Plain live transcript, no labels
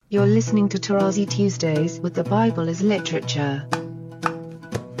You're listening to Tarazi Tuesdays with the Bible as Literature.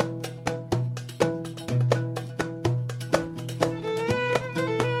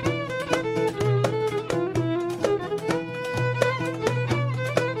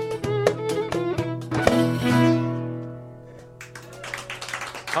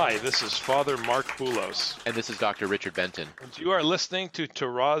 Hi, this is Father Mark Boulos. And this is Dr. Richard Benton. And you are listening to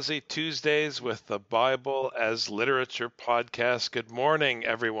Tarazi Tuesdays with the Bible as Literature podcast. Good morning,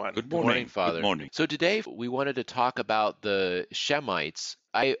 everyone. Good morning, Father. Good morning. So today we wanted to talk about the Shemites.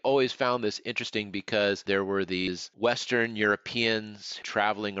 I always found this interesting because there were these Western Europeans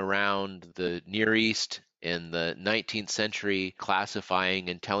traveling around the Near East in the 19th century, classifying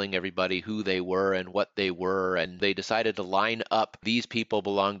and telling everybody who they were and what they were, and they decided to line up these people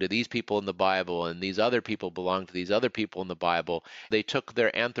belong to these people in the Bible and these other people belong to these other people in the Bible. They took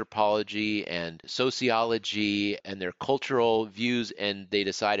their anthropology and sociology and their cultural views and they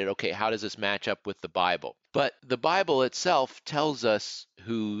decided, okay, how does this match up with the Bible? But the Bible itself tells us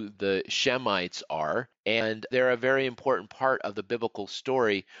who the Shemites are, and they're a very important part of the biblical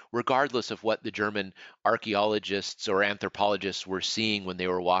story, regardless of what the German archaeologists or anthropologists were seeing when they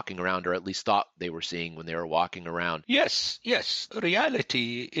were walking around, or at least thought they were seeing when they were walking around. Yes.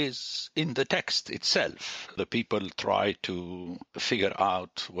 Reality is in the text itself. The people try to figure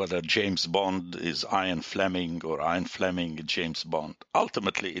out whether James Bond is Ian Fleming or Ian Fleming is James Bond.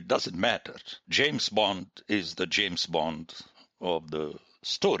 Ultimately, it doesn't matter. James Bond is the James Bond of the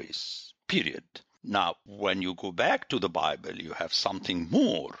stories, period. Now, when you go back to the Bible, you have something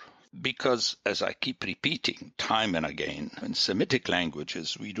more. Because, as I keep repeating time and again, in Semitic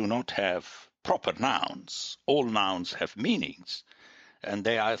languages, we do not have proper nouns. All nouns have meanings, and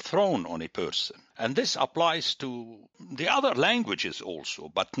they are thrown on a person. And this applies to the other languages also,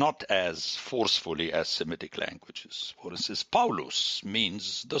 but not as forcefully as Semitic languages. For instance, Paulus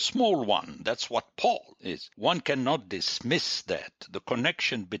means the small one. That's what Paul is. One cannot dismiss that. The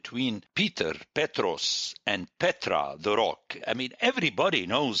connection between Peter, Petros, and Petra, the rock. I mean, everybody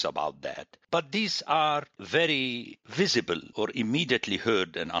knows about that. But these are very visible or immediately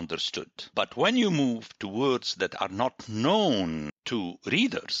heard and understood. But when you move to words that are not known to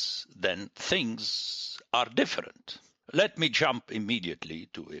readers, then things are different. Let me jump immediately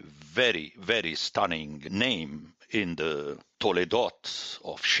to a very, very stunning name in the Toledot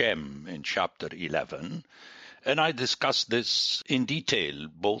of Shem in chapter 11. And I discuss this in detail,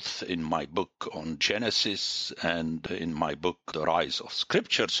 both in my book on Genesis and in my book, The Rise of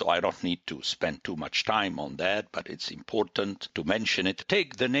Scripture, so I don't need to spend too much time on that, but it's important to mention it.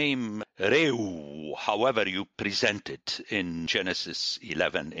 Take the name Reu, however you present it in Genesis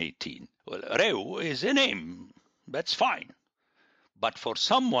 11:18. Well, Reu is a name, that's fine. But for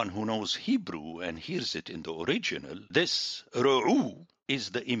someone who knows Hebrew and hears it in the original, this Reu is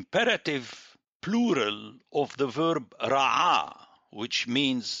the imperative plural of the verb ra'ah, which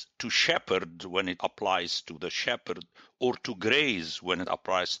means to shepherd when it applies to the shepherd, or to graze when it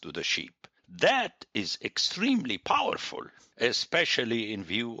applies to the sheep. That is extremely powerful, especially in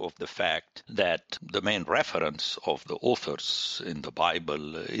view of the fact that the main reference of the authors in the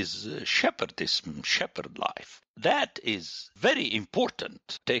Bible is shepherdism, shepherd life. That is very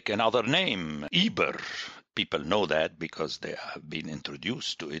important. Take another name, Eber. People know that because they have been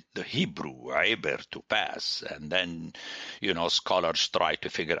introduced to it, the Hebrew, Eber, to pass. And then, scholars try to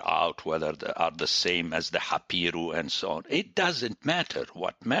figure out whether they are the same as the Hapiru and so on. It doesn't matter.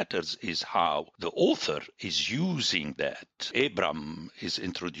 What matters is how the author is using that. Abram is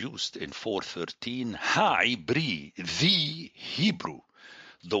introduced in 4:13, Ha-Ibri, the Hebrew,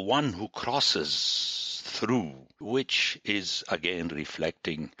 the one who crosses through, which is again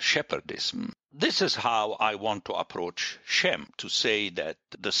reflecting shepherdism. This is how I want to approach Shem, to say that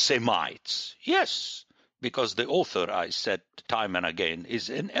the Shemites, yes, because the author, I said time and again, is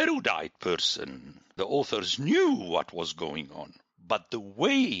an erudite person. The authors knew what was going on, but the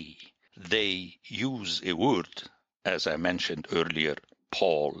way they use a word, as I mentioned earlier,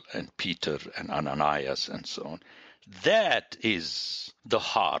 Paul and Peter and Ananias and so on, that is the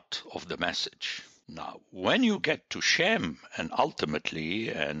heart of the message. Now, when you get to Shem, and ultimately,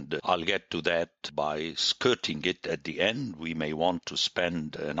 and I'll get to that by skirting it at the end, we may want to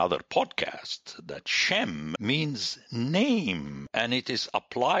spend another podcast, that Shem means name, and it is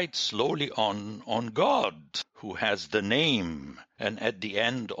applied slowly on God, who has the name. And at the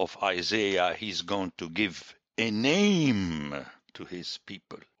end of Isaiah, he's going to give a name to his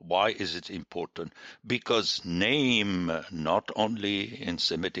people. Why is it important? Because name, not only in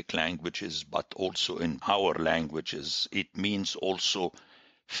Semitic languages, but also in our languages, it means also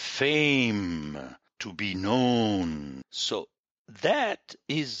fame, to be known. So that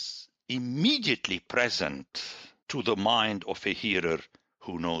is immediately present to the mind of a hearer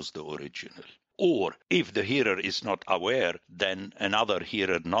who knows the original. Or if the hearer is not aware, then another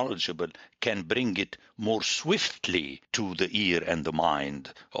hearer knowledgeable can bring it more swiftly to the ear and the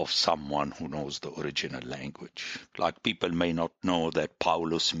mind of someone who knows the original language. Like people may not know that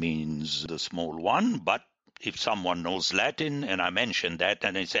Paulus means the small one, but if someone knows Latin and I mention that,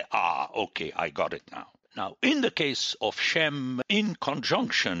 and they say, okay, I got it now. Now, in the case of Shem, in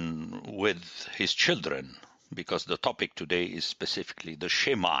conjunction with his children, because the topic today is specifically the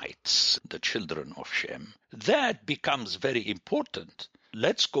Shemites, the children of Shem, that becomes very important.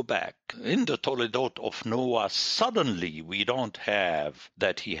 Let's go back. In the Toledot of Noah, suddenly we don't have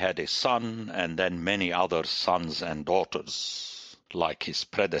that he had a son and then many other sons and daughters like his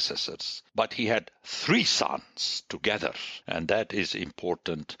predecessors, but he had 3 sons together. And that is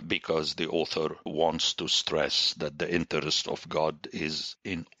important because the author wants to stress that the interest of God is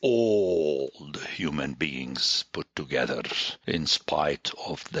in all the human beings put together, in spite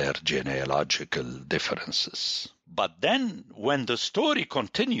of their genealogical differences. But then, when the story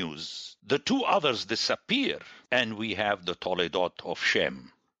continues, the 2 others disappear, and we have the Toledot of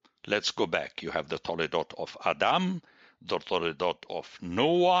Shem. Let's go back. You have the Toledot of Adam, the Toledot of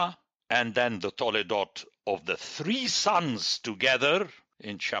Noah, and then the Toledot of the 3 sons together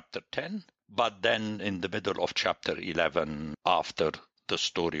in chapter 10. But then in the middle of chapter 11, after the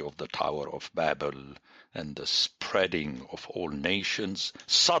story of the Tower of Babel and the spreading of all nations,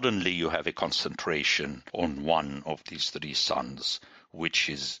 suddenly you have a concentration on one of these 3 sons, which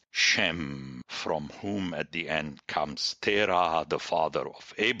is Shem, from whom at the end comes Terah, the father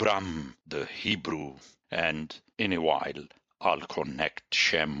of Abram, the Hebrew. And in a while, I'll connect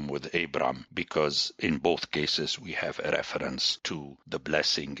Shem with Abram, because in both cases we have a reference to the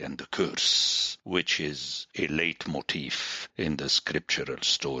blessing and the curse, which is a leitmotif in the scriptural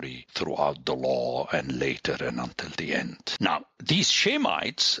story throughout the law and later and until the end. Now, these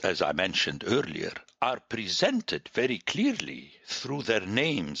Shemites, as I mentioned earlier, are presented very clearly through their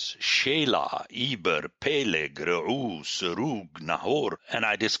names, Shelah, Eber, Peleg, Reu, Serug, Nahor, and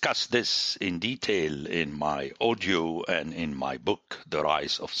I discuss this in detail in my audio and in my book, The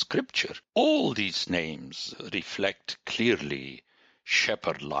Rise of Scripture. All these names reflect clearly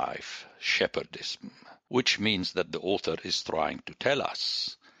shepherd life, shepherdism, which means that the author is trying to tell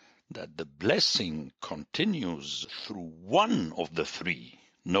us that the blessing continues through one of the 3.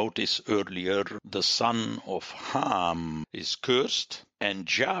 Notice earlier, the son of Ham is cursed, and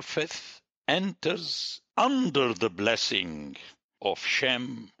Japheth enters under the blessing of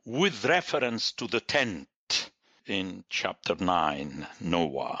Shem with reference to the tent in chapter 9,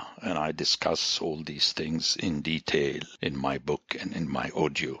 Noah. And I discuss all these things in detail in my book and in my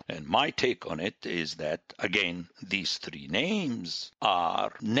audio. And my take on it is that, again, these 3 names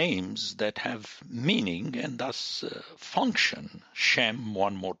are names that have meaning and thus function. Shem,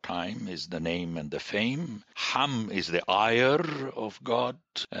 one more time, is the name and the fame. Ham is the ire of God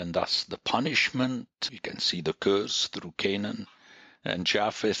and thus the punishment. You can see the curse through Canaan. And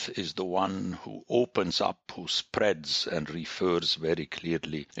Japheth is the one who opens up, who spreads and refers very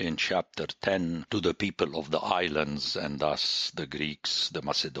clearly in chapter 10 to the people of the islands, and thus the Greeks, the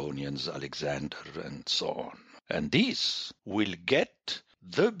Macedonians, Alexander, and so on. And these will get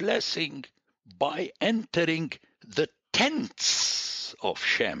the blessing by entering the tents of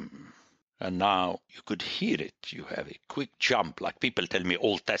Shem. And now you could hear it. You have a quick jump, like people tell me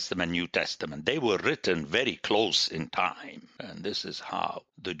Old Testament, New Testament. They were written very close in time. And this is how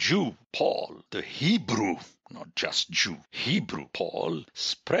the Jew, Paul, the Hebrew, not just Jew, Hebrew Paul,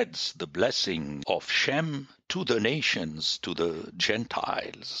 spreads the blessing of Shem to the nations, to the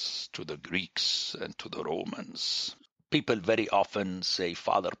Gentiles, to the Greeks, and to the Romans. People very often say,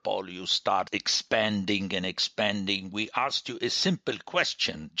 Father Paul, you start expanding and expanding. We asked you a simple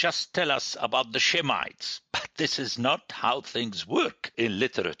question. Just tell us about the Shemites. But this is not how things work in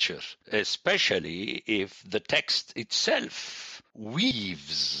literature, especially if the text itself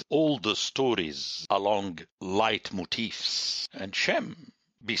weaves all the stories along leitmotifs. And Shem,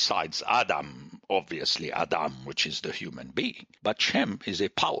 besides Adam, obviously Adam, which is the human being. But Shem is a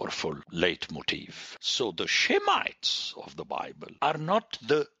powerful leitmotif. So the Shemites of the Bible are not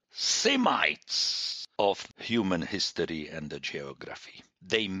the Semites of human history and the geography.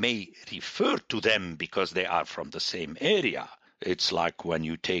 They may refer to them because they are from the same area, It's like when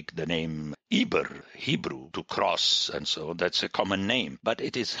you take the name Eber, Hebrew, to cross, and so that's a common name. But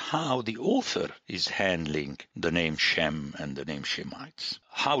it is how the author is handling the name Shem and the name Shemites.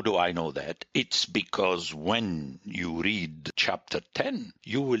 How do I know that? It's because when you read chapter 10,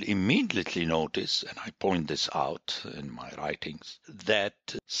 you will immediately notice, and I point this out in my writings, that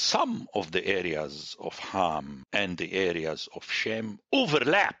some of the areas of Ham and the areas of Shem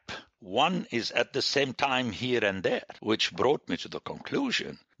overlap. One is at the same time here and there, which brought me to the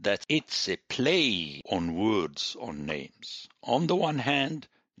conclusion that it's a play on words, on names. On the one hand,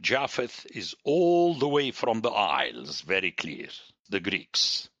 Japheth is all the way from the Isles, very clear, the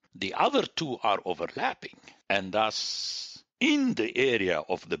Greeks. The other two are overlapping, and thus in the area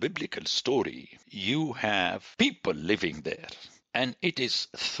of the biblical story, you have people living there, and it is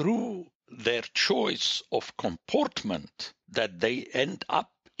through their choice of comportment that they end up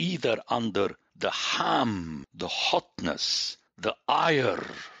either under the ham, the hotness, the ire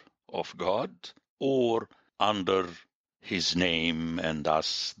of God, or under his name, and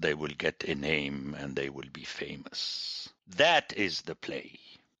thus they will get a name and they will be famous. That is the play.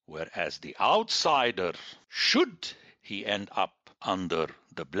 Whereas the outsider, should he end up under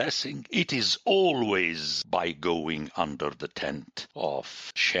the blessing, it is always by going under the tent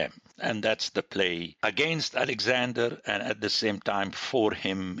of Shem. And that's the play against Alexander, and at the same time for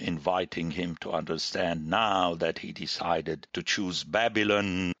him, inviting him to understand now that he decided to choose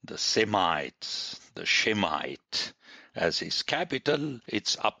Babylon, the Semites, the Shemite, as his capital.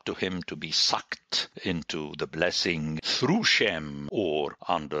 It's up to him to be sucked into the blessing through Shem or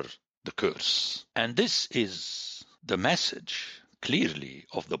under the curse. And this is the message clearly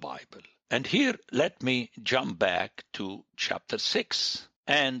of the Bible. And here let me jump back to chapter 6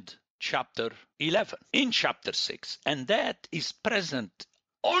 and chapter 11. In chapter 6, and that is present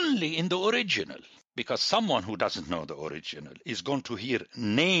only in the original, because someone who doesn't know the original is going to hear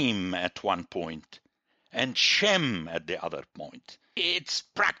name at one point and Shem at the other point. It's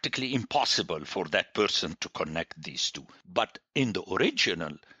practically impossible for that person to connect these two. But in the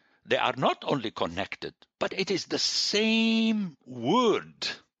original, they are not only connected, but it is the same word.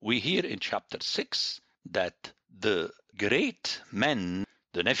 We hear in chapter 6 that the great men,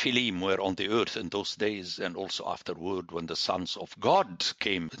 the Nephilim, were on the earth in those days, and also afterward when the sons of God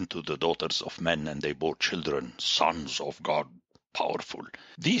came into the daughters of men and they bore children, sons of God, powerful.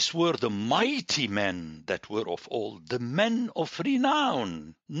 These were the mighty men that were of old, the men of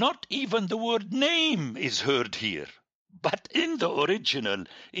renown. Not even the word name is heard here. But in the original,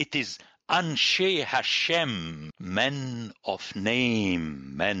 it is Anshe Hashem, men of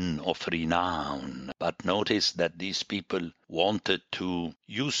name, men of renown. But notice that these people wanted to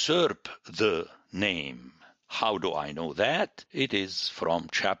usurp the name. How do I know that? It is from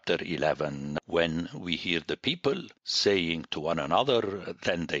chapter 11, when we hear the people saying to one another,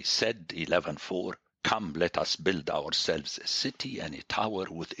 then they said, 11:4, come, let us build ourselves a city and a tower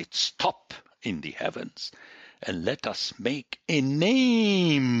with its top in the heavens, and let us make a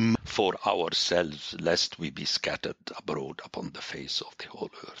name for ourselves, lest we be scattered abroad upon the face of the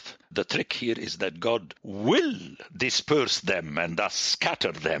whole earth. The trick here is that God will disperse them and thus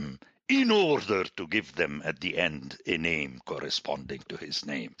scatter them, in order to give them at the end a name corresponding to his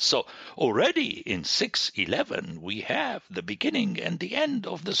name. So already in 6:11 we have the beginning and the end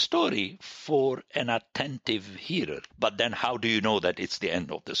of the story for an attentive hearer. But then how do you know that it's the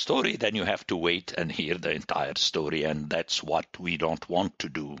end of the story? Then you have to wait and hear the entire story, and that's what we don't want to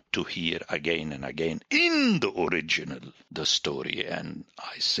do, to hear again and again in the original the story. And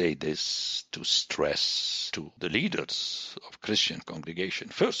I say this to stress to the leaders of Christian congregation.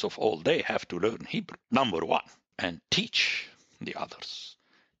 First of all, they have to learn Hebrew, number one, and teach the others.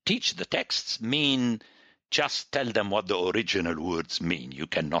 Teach the texts mean just tell them what the original words mean. You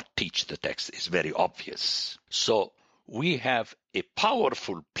cannot teach the text. It's very obvious. So we have a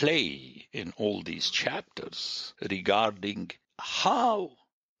powerful play in all these chapters regarding how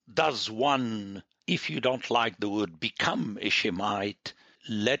does one, if you don't like the word, become a Shemite.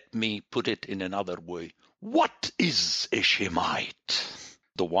 Let me put it in another way. What is a Shemite?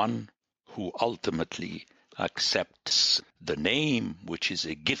 The one who ultimately accepts the name, which is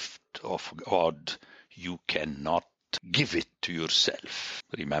a gift of God. You cannot give it to yourself.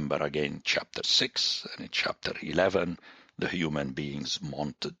 Remember again chapter 6 and in chapter 11, the human beings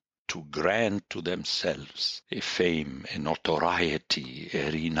wanted to grant to themselves a fame, a notoriety,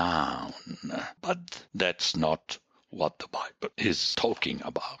 a renown. But that's not what the Bible is talking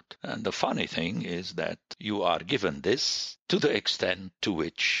about. And the funny thing is that you are given this to the extent to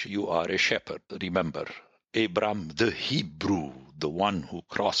which you are a shepherd. Remember, Abram, the Hebrew, the one who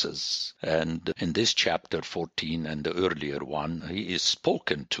crosses. And in this chapter 14 and the earlier one, he is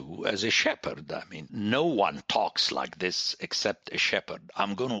spoken to as a shepherd. I mean, no one talks like this except a shepherd.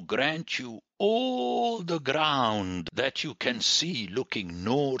 I'm going to grant you all the ground that you can see looking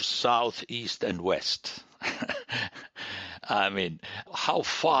north, south, east, and west. I mean, how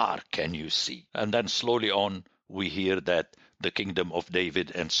far can you see? And then slowly on, we hear that the kingdom of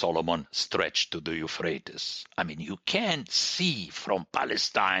David and Solomon stretched to the Euphrates. I mean, you can't see from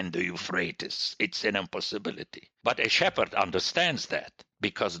Palestine the Euphrates. It's an impossibility. But a shepherd understands that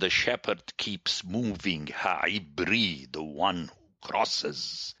because the shepherd keeps moving. Ha'ibri, the one who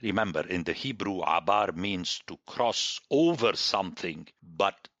crosses. Remember, in the Hebrew, abar means to cross over something,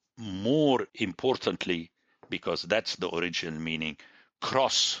 but more importantly, because that's the original meaning,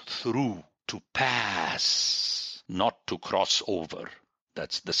 cross through, to pass, not to cross over.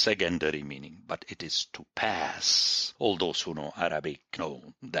 That's the secondary meaning, but it is to pass. All those who know Arabic know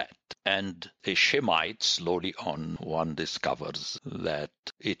that. And a Shemite, slowly on, one discovers that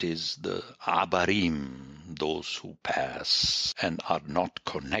it is the Abarim, those who pass and are not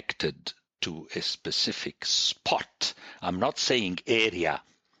connected to a specific spot. I'm not saying area.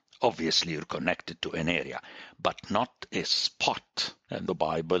 Obviously, you're connected to an area, but not a spot. And the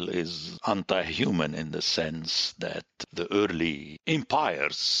Bible is anti-human in the sense that the early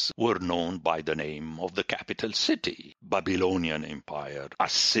empires were known by the name of the capital city. Babylonian Empire,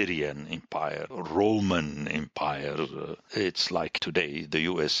 Assyrian Empire, Roman Empire. It's like today the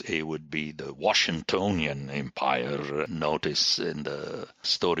USA would be the Washingtonian Empire. Notice in the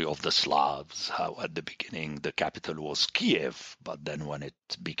story of the Slavs how at the beginning the capital was Kiev, but then when it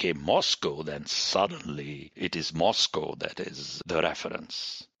became Moscow, then suddenly it is Moscow that is the reference.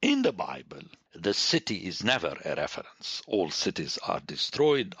 In the Bible, the city is never a reference. All cities are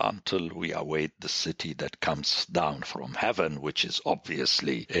destroyed until we await the city that comes down from heaven, which is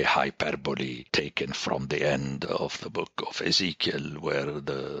obviously a hyperbole taken from the end of the book of Ezekiel, where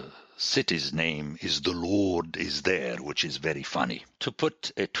the city's name is the Lord is there, which is very funny. To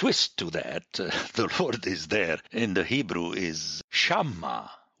put a twist to that, the Lord is there in the Hebrew is Shamma,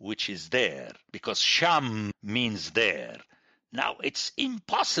 which is there, because Sham means there. Now, it's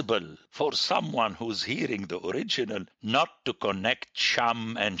impossible for someone who's hearing the original not to connect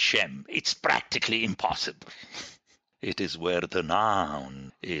Sham and Shem. It's practically impossible. It is where the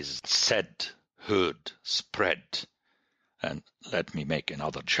noun is said, heard, spread. And let me make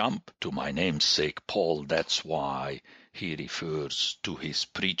another jump to my namesake, Paul. That's why he refers to his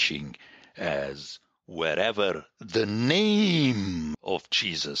preaching as wherever the name of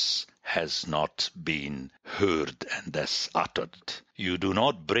Jesus has not been heard and thus uttered. You do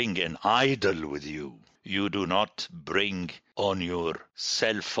not bring an idol with you. You do not bring on your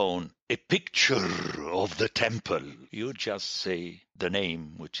cell phone a picture of the temple. You just say the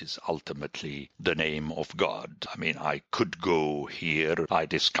name, which is ultimately the name of God. I mean, I could go here. I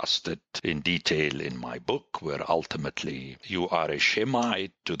discussed it in detail in my book, where ultimately you are a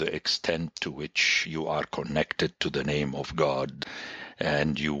Shemite to the extent to which you are connected to the name of God,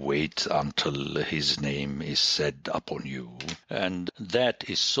 and you wait until his name is said upon you. And that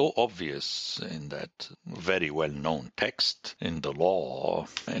is so obvious in that very well-known text in the law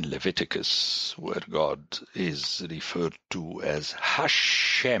in Leviticus, where God is referred to as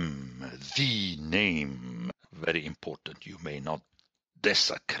Hashem, the name. Very important. You may not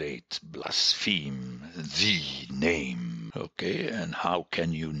desecrate, blaspheme the name. Okay, and how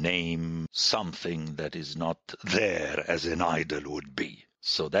can you name something that is not there as an idol would be?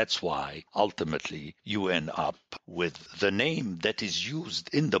 So that's why ultimately you end up with the name that is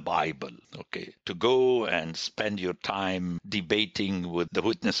used in the Bible. Okay, to go and spend your time debating with the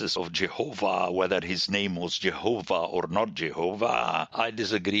witnesses of Jehovah whether his name was Jehovah or not Jehovah. I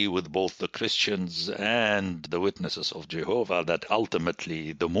disagree with both the Christians and the witnesses of Jehovah that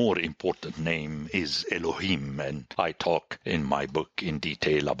ultimately the more important name is Elohim, and I talk in my book in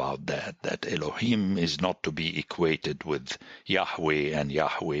detail about that Elohim is not to be equated with Yahweh and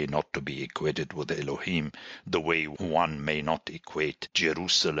Yahweh not to be equated with Elohim, the way one may not equate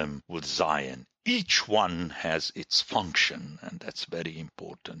Jerusalem with Zion. Each one has its function, and that's very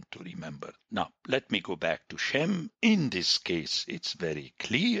important to remember. Now, let me go back to Shem. In this case, it's very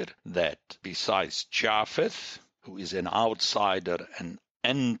clear that besides Japheth, who is an outsider and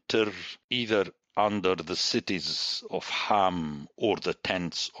enter either under the cities of Ham or the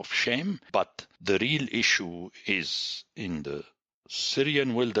tents of Shem, but the real issue is in the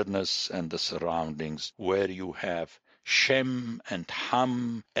Syrian wilderness and the surroundings, where you have Shem and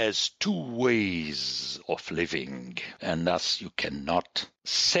Ham as two ways of living, and thus you cannot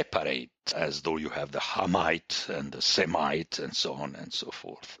separate as though you have the Hamite and the Semite and so on and so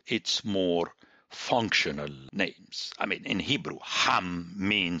forth. It's more functional names. I mean, in Hebrew, Ham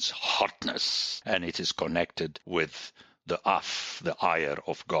means hotness, and it is connected with the the ire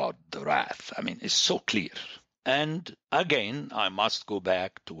of God, the wrath. I mean, it's so clear. And again, I must go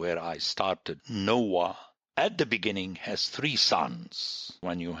back to where I started. Noah, at the beginning, has 3 sons.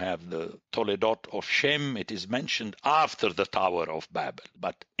 When you have the Toledot of Shem, it is mentioned after the Tower of Babel.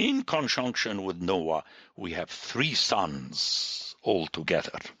 But in conjunction with Noah, we have 3 sons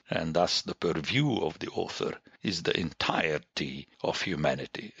altogether. And thus the purview of the author is the entirety of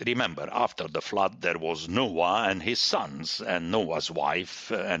humanity. Remember, after the flood, there was Noah and his sons, and Noah's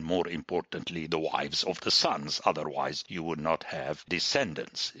wife, and more importantly, the wives of the sons. Otherwise, you would not have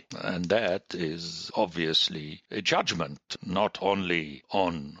descendants. And that is obviously a judgment, not only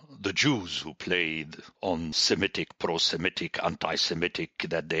on the Jews who played on Semitic, pro-Semitic, anti-Semitic,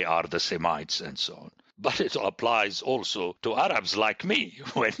 that they are the Shemites and so on. But it applies also to Arabs like me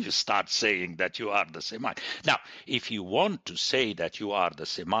when you start saying that you are the Semite. Now, if you want to say that you are the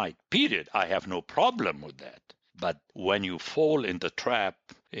Semite, period, I have no problem with that. But when you fall in the trap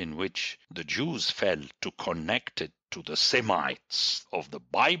in which the Jews fell to connect it to the Semites of the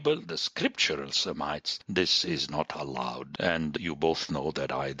Bible, the scriptural Semites, this is not allowed. And you both know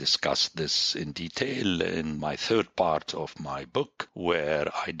that I discussed this in detail in my 3rd part of my book, where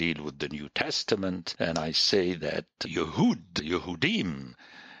I deal with the New Testament, and I say that Yehudim,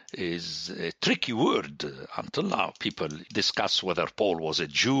 is a tricky word. Until now, people discuss whether Paul was a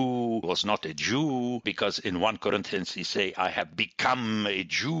Jew, was not a Jew, because in 1 Corinthians he say, I have become a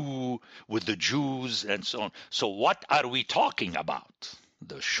Jew with the Jews and so on. So what are we talking about?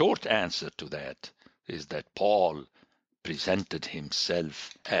 The short answer to that is that Paul presented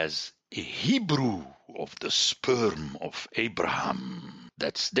himself as a Hebrew of the sperm of Abraham.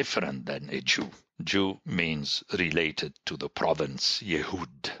 That's different than a Jew. Jew means related to the province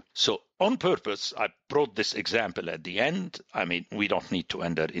Yehud. So on purpose, I brought this example at the end. I mean, we don't need to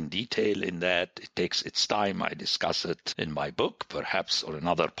enter in detail in that. It takes its time. I discuss it in my book, perhaps on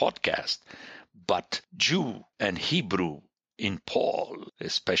another podcast. But Jew and Hebrew in Paul,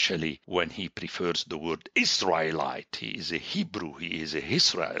 especially when he prefers the word Israelite. He is a Hebrew. He is a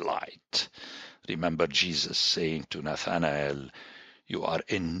Israelite. Remember Jesus saying to Nathanael, you are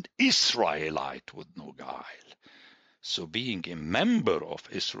an Israelite with no guile. So being a member of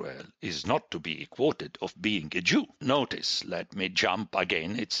Israel is not to be quoted of being a Jew. Notice, let me jump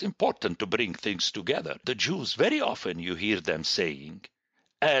again. It's important to bring things together. The Jews, very often you hear them saying,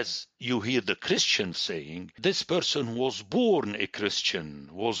 as you hear the Christians saying, this person was born a Christian,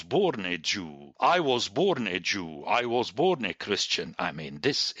 was born a Jew. I was born a Jew. I was born a Christian. I mean,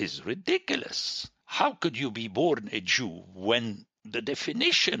 this is ridiculous. How could you be born a Jew when the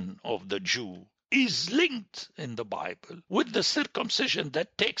definition of the Jew is linked in the Bible with the circumcision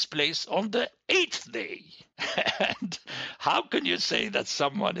that takes place on the 8th day? And how can you say that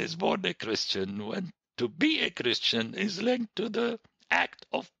someone is born a Christian when to be a Christian is linked to the act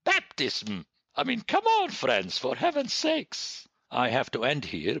of baptism? I mean, come on, friends, for heaven's sakes. I have to end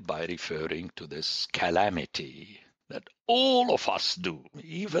here by referring to this calamity that all of us do,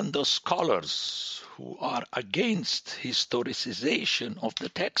 even the scholars who are against historicization of the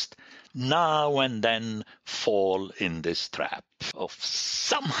text, now and then fall in this trap of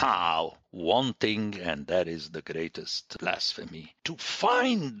somehow wanting, and that is the greatest blasphemy, to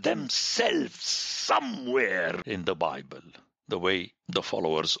find themselves somewhere in the Bible, the way the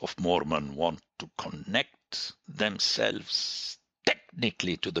followers of Mormon want to connect themselves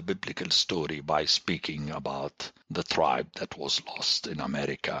technically to the biblical story by speaking about the tribe that was lost in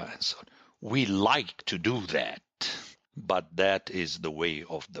America and so on. We like to do that, but that is the way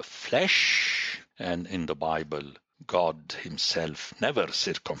of the flesh, and in the Bible, God himself never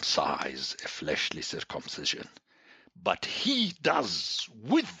circumcised a fleshly circumcision, but he does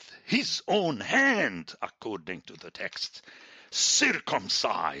with his own hand, according to the text,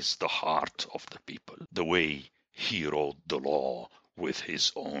 circumcise the heart of the people, the way he wrote the law with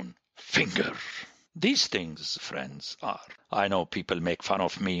his own finger. These things, friends, are. I know people make fun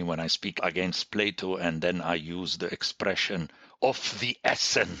of me when I speak against Plato and then I use the expression of the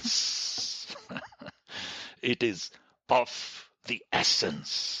essence. It is of the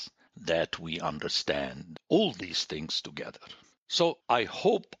essence that we understand all these things together. So I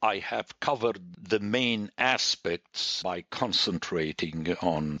hope I have covered the main aspects by concentrating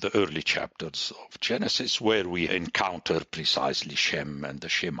on the early chapters of Genesis, where we encounter precisely Shem and the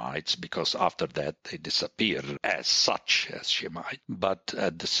Shemites, because after that they disappear as such as Shemite. But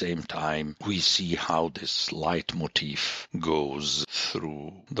at the same time, we see how this leitmotif goes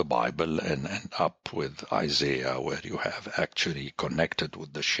through the Bible and end up with Isaiah, where you have actually connected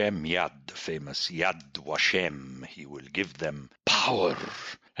with the Shem Yad, the famous Yad Vashem. He will give them power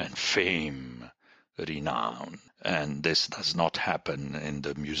and fame, renown. And this does not happen in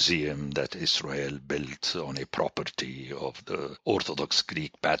the museum that Israel built on a property of the Orthodox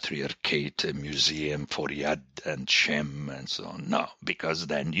Greek Patriarchate, a museum for Yad and Shem and so on. No, because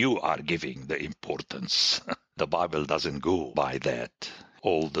then you are giving the importance. The Bible doesn't go by that.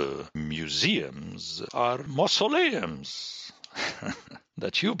 All the museums are mausoleums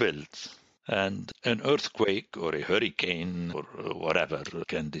that you built. And an earthquake or a hurricane or whatever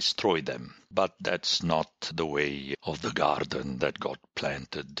can destroy them. But that's not the way of the garden that God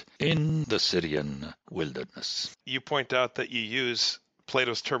planted in the Syrian wilderness. You point out that you use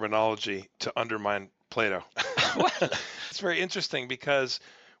Plato's terminology to undermine Plato. It's very interesting because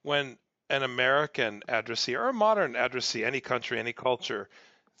when an American addressee or a modern addressee, any country, any culture,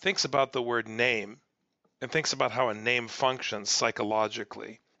 thinks about the word name and thinks about how a name functions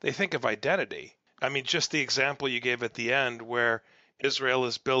psychologically, they think of identity. I mean, just the example you gave at the end where Israel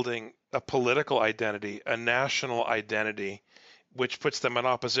is building a political identity, a national identity, which puts them in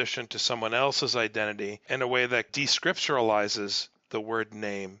opposition to someone else's identity in a way that descripturalizes the word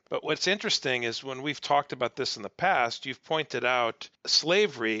name. But what's interesting is when we've talked about this in the past, you've pointed out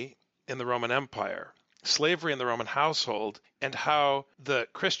slavery in the Roman Empire, slavery in the Roman household, and how the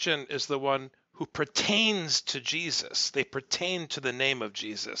Christian is the one who pertains to Jesus. They pertain to the name of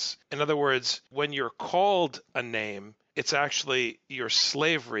Jesus. In other words, when you're called a name, it's actually your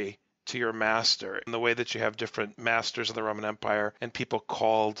slavery to your master, in the way that you have different masters of the Roman Empire and people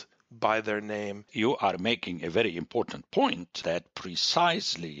called by their name. You are making a very important point that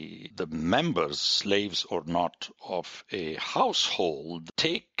precisely the members, slaves or not, of a household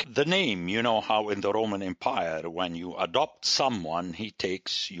take the name. You know how in the Roman Empire, when you adopt someone, he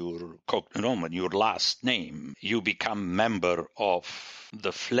takes your cognomen, your last name. You become member of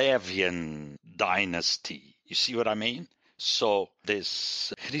the Flavian dynasty. You see what I mean? So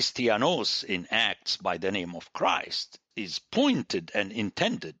this Christianos in Acts by the name of Christ is pointed and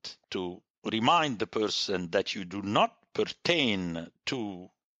intended to remind the person that you do not pertain to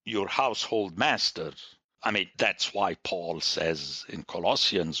your household master. I mean, that's why Paul says in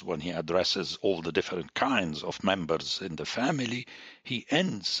Colossians, when he addresses all the different kinds of members in the family, he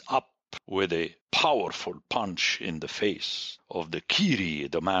ends up with a powerful punch in the face of the Kyrie,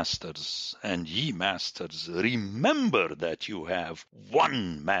 the masters, and ye masters, remember that you have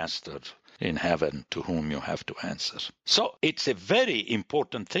one master in heaven to whom you have to answer. So it's a very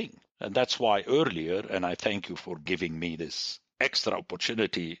important thing. And that's why earlier, and I thank you for giving me this extra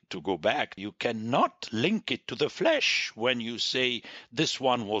opportunity to go back, you cannot link it to the flesh when you say this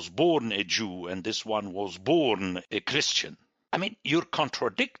one was born a Jew and this one was born a Christian. I mean, you're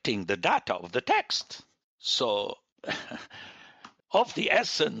contradicting the data of the text. So of the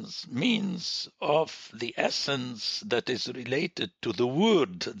essence means of the essence that is related to the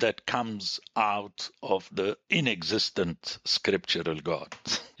word that comes out of the inexistent scriptural God.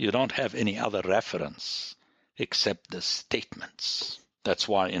 You don't have any other reference except the statements. That's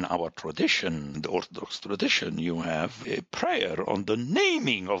why in our tradition, the Orthodox tradition, you have a prayer on the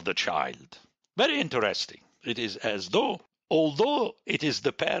naming of the child. Very interesting. It is as though, although it is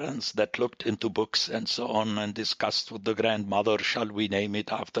the parents that looked into books and so on and discussed with the grandmother, shall we name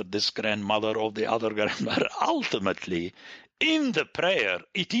it after this grandmother or the other grandmother? Ultimately, in the prayer,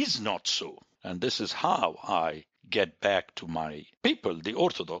 it is not so. And this is how I get back to my people, the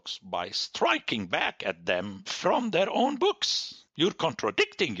Orthodox, by striking back at them from their own books. You're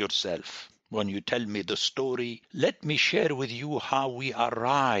contradicting yourself. When you tell me the story, let me share with you how we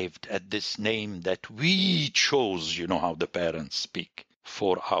arrived at this name that we chose, you know how the parents speak,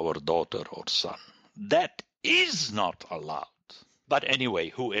 for our daughter or son. That is not allowed. But anyway,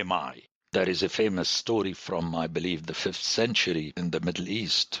 who am I? There is a famous story from, I believe, the 5th century in the Middle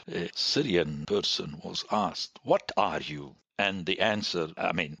East. A Syrian person was asked, "What are you?" And the answer,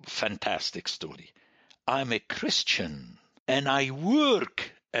 I mean, fantastic story. "I'm a Christian and I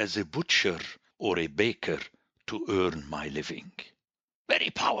work as a butcher or a baker to earn my living."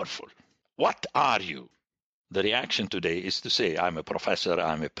 Very powerful. What are you? The reaction today is to say, I'm a professor,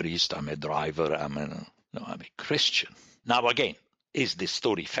 I'm a priest, I'm a driver, I'm a Christian. Now again, Is the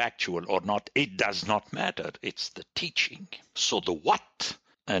story factual or not? It does not matter. It's the teaching. So the what,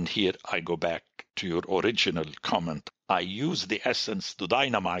 and here I go back to your original comment. I use the essence to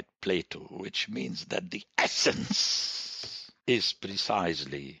dynamite Plato, which means that the essence is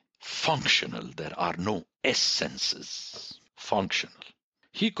precisely functional. There are no essences. Functional.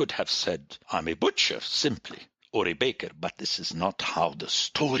 He could have said, I'm a butcher, simply, or a baker, but this is not how the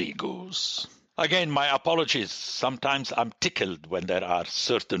story goes. Again, my apologies. Sometimes I'm tickled when there are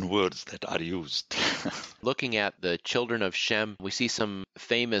certain words that are used. Looking at the children of Shem, we see some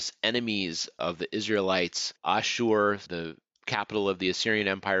famous enemies of the Israelites. Ashur, the capital of the Assyrian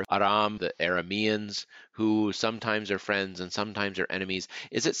Empire, Aram, the Arameans, who sometimes are friends and sometimes are enemies.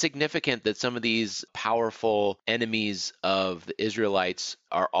 Is it significant that some of these powerful enemies of the Israelites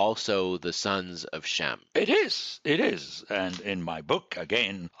are also the sons of Shem? It is. It is. And in my book,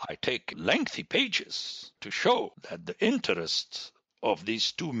 again, I take lengthy pages to show that the interest of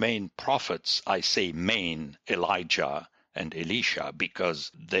these two main prophets, I say main, Elijah and Elisha,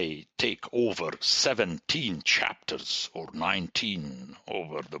 because they take over 17 chapters or 19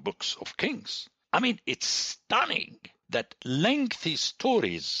 over the books of Kings. I mean, it's stunning that lengthy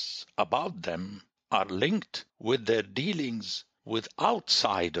stories about them are linked with their dealings with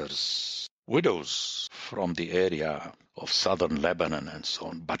outsiders, widows from the area of southern Lebanon and so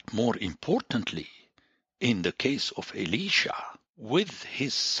on. But more importantly, in the case of Elisha, with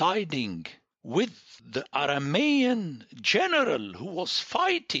his siding with the Aramean general who was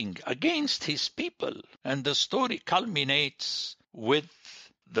fighting against his people. And the story culminates with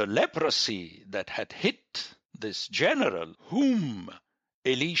the leprosy that had hit this general, whom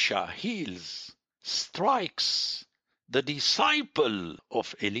Elisha heals, strikes the disciple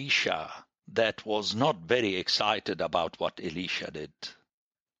of Elisha that was not very excited about what Elisha did.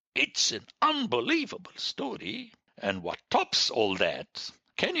 It's an unbelievable story. And what tops all that,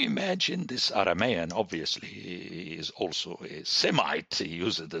 can you imagine this Aramean? Obviously, he is also a Semite. He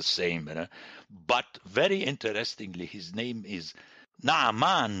uses the same. But very interestingly, his name is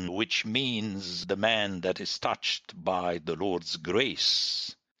Naaman, which means the man that is touched by the Lord's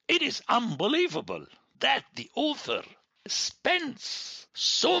grace. It is unbelievable that the author spends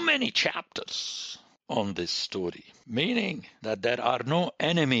so many chapters on this story, meaning that there are no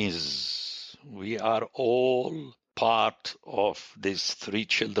enemies. We are all part of these three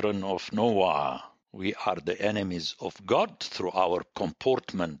children of Noah. We are the enemies of God through our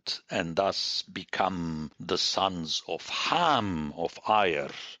comportment and thus become the sons of Ham, of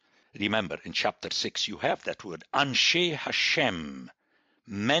ire. Remember, in chapter 6 you have that word, Anshe Hashem,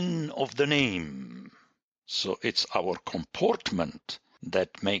 men of the name. So it's our comportment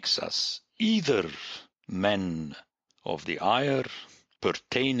that makes us either men of the ire,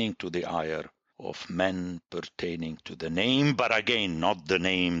 pertaining to the ire, of men pertaining to the name, but again, not the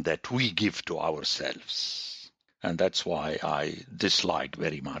name that we give to ourselves. And that's why I dislike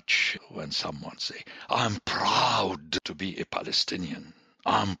very much when someone say, I'm proud to be a Palestinian.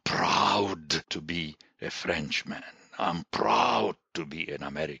 I'm proud to be a Frenchman. I'm proud to be an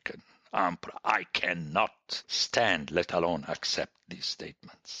American. I cannot stand, let alone accept these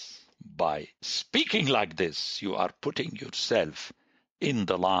statements. By speaking like this, you are putting yourself in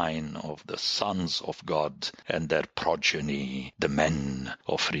the line of the sons of God and their progeny, the men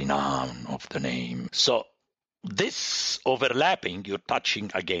of renown of the name. So this overlapping you're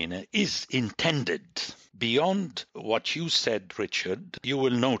touching again is intended. Beyond what you said, Richard, you will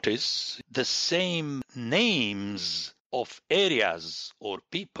notice the same names of areas or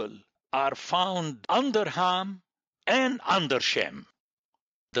people are found under Ham and under Shem.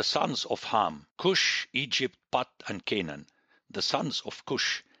 The sons of Ham, Cush, Egypt, Put, and Canaan. The sons of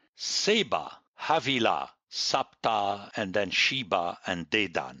Cush, Seba, Havilah, Sabta, and then Sheba and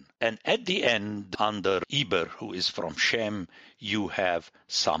Dedan. And at the end, under Eber, who is from Shem, you have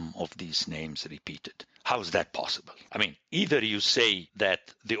some of these names repeated. How is that possible? I mean, either you say that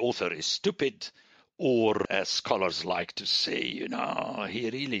the author is stupid, or as scholars like to say, he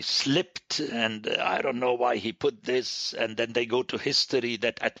really slipped and I don't know why he put this. And then they go to history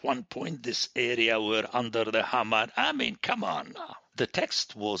that at one point this area were under the Hamad. I mean, come on now. The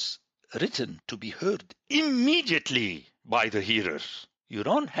text was written to be heard immediately by the hearer. You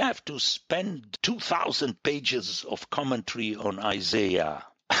don't have to spend 2,000 pages of commentary on Isaiah.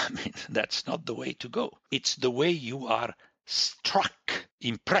 I mean, that's not the way to go. It's the way you are struck,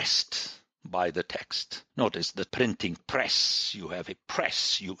 impressed by the text. Notice the printing press. You have a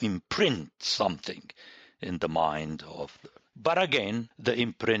press. You imprint something in the mind of But again, the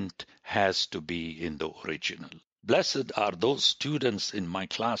imprint has to be in the original. Blessed are those students in my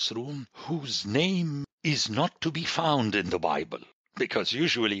classroom whose name is not to be found in the Bible. because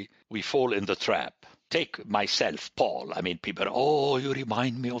usually we fall in the trap. Take myself, Paul. I mean, people, oh, you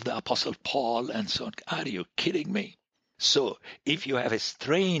remind me of the Apostle Paul and so on. Are you kidding me? So if you have a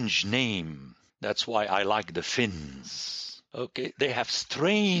strange name, that's why I like the Finns. Okay, they have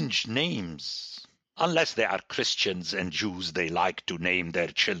strange names. Unless they are Christians and Jews, they like to name their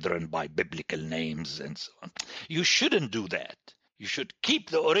children by biblical names and so on. You shouldn't do that. You should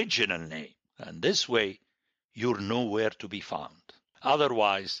keep the original name. And this way, you're nowhere to be found.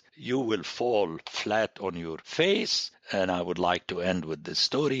 Otherwise, you will fall flat on your face. And I would like to end with this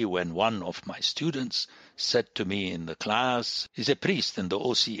story when one of my students said to me in the class, he's a priest in the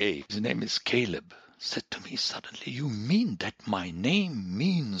OCA, his name is Caleb, said to me suddenly, you mean that my name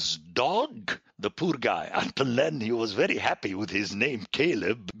means dog? The poor guy, until then he was very happy with his name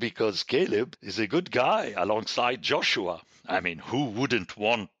Caleb, because Caleb is a good guy alongside Joshua. I mean, who wouldn't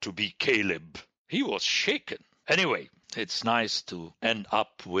want to be Caleb? He was shaken. Anyway, it's nice to end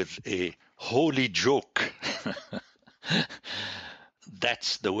up with a holy joke.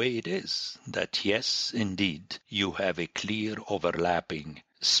 That's the way it is. That yes, indeed, you have a clear overlapping,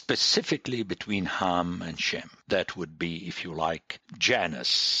 specifically between Ham and Shem. That would be, if you like,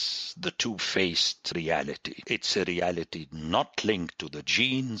 Janus, the two-faced reality. It's a reality not linked to the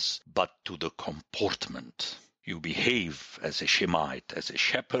genes, but to the comportment. You behave as a Shemite, as a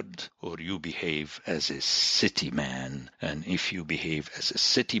shepherd, or you behave as a city man. And if you behave as a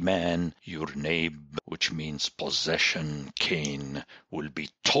city man, your name, which means possession, Cain, will be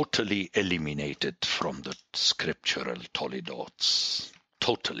totally eliminated from the scriptural Toledotes.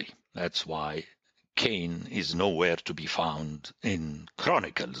 Totally. That's why Cain is nowhere to be found in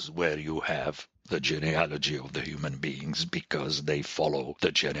Chronicles, where you have the genealogy of the human beings, because they follow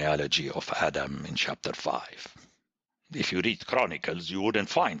the genealogy of Adam in chapter 5. If you read Chronicles, you wouldn't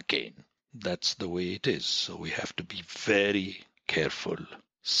find Cain. That's the way it is. So we have to be very careful.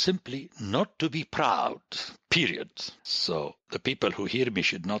 Simply not to be proud, period. So the people who hear me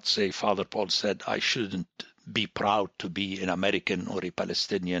should not say, Father Paul said, I shouldn't be proud to be an American or a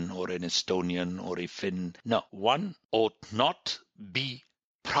Palestinian or an Estonian or a Finn. No, one ought not be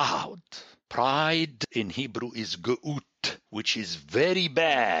proud. Pride in Hebrew is geut, which is very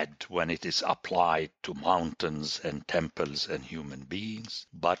bad when it is applied to mountains and temples and human beings,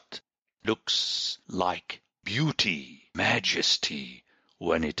 but looks like beauty, majesty,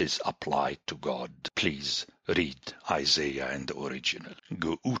 when it is applied to God. Please read Isaiah in the original.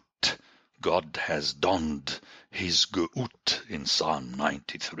 Geut. God has donned his geut in Psalm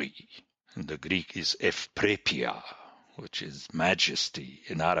 93. And the Greek is ephprepia, which is majesty.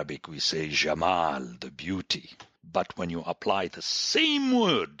 In Arabic we say jamal, the beauty. But when you apply the same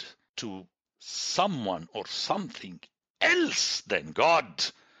word to someone or something else than God,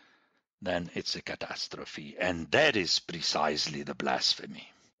 then it's a catastrophe. And that is precisely the blasphemy.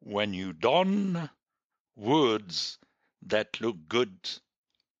 When you don words that look good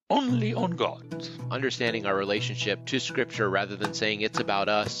only on God. Understanding our relationship to Scripture rather than saying it's about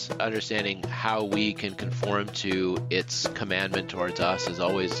us, understanding how we can conform to its commandment towards us is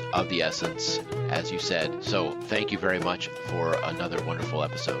always of the essence, as you said. So thank you very much for another wonderful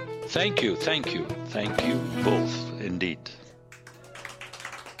episode. Thank you both, indeed.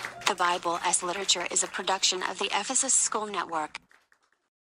 The Bible as Literature is a production of the Ephesus School Network.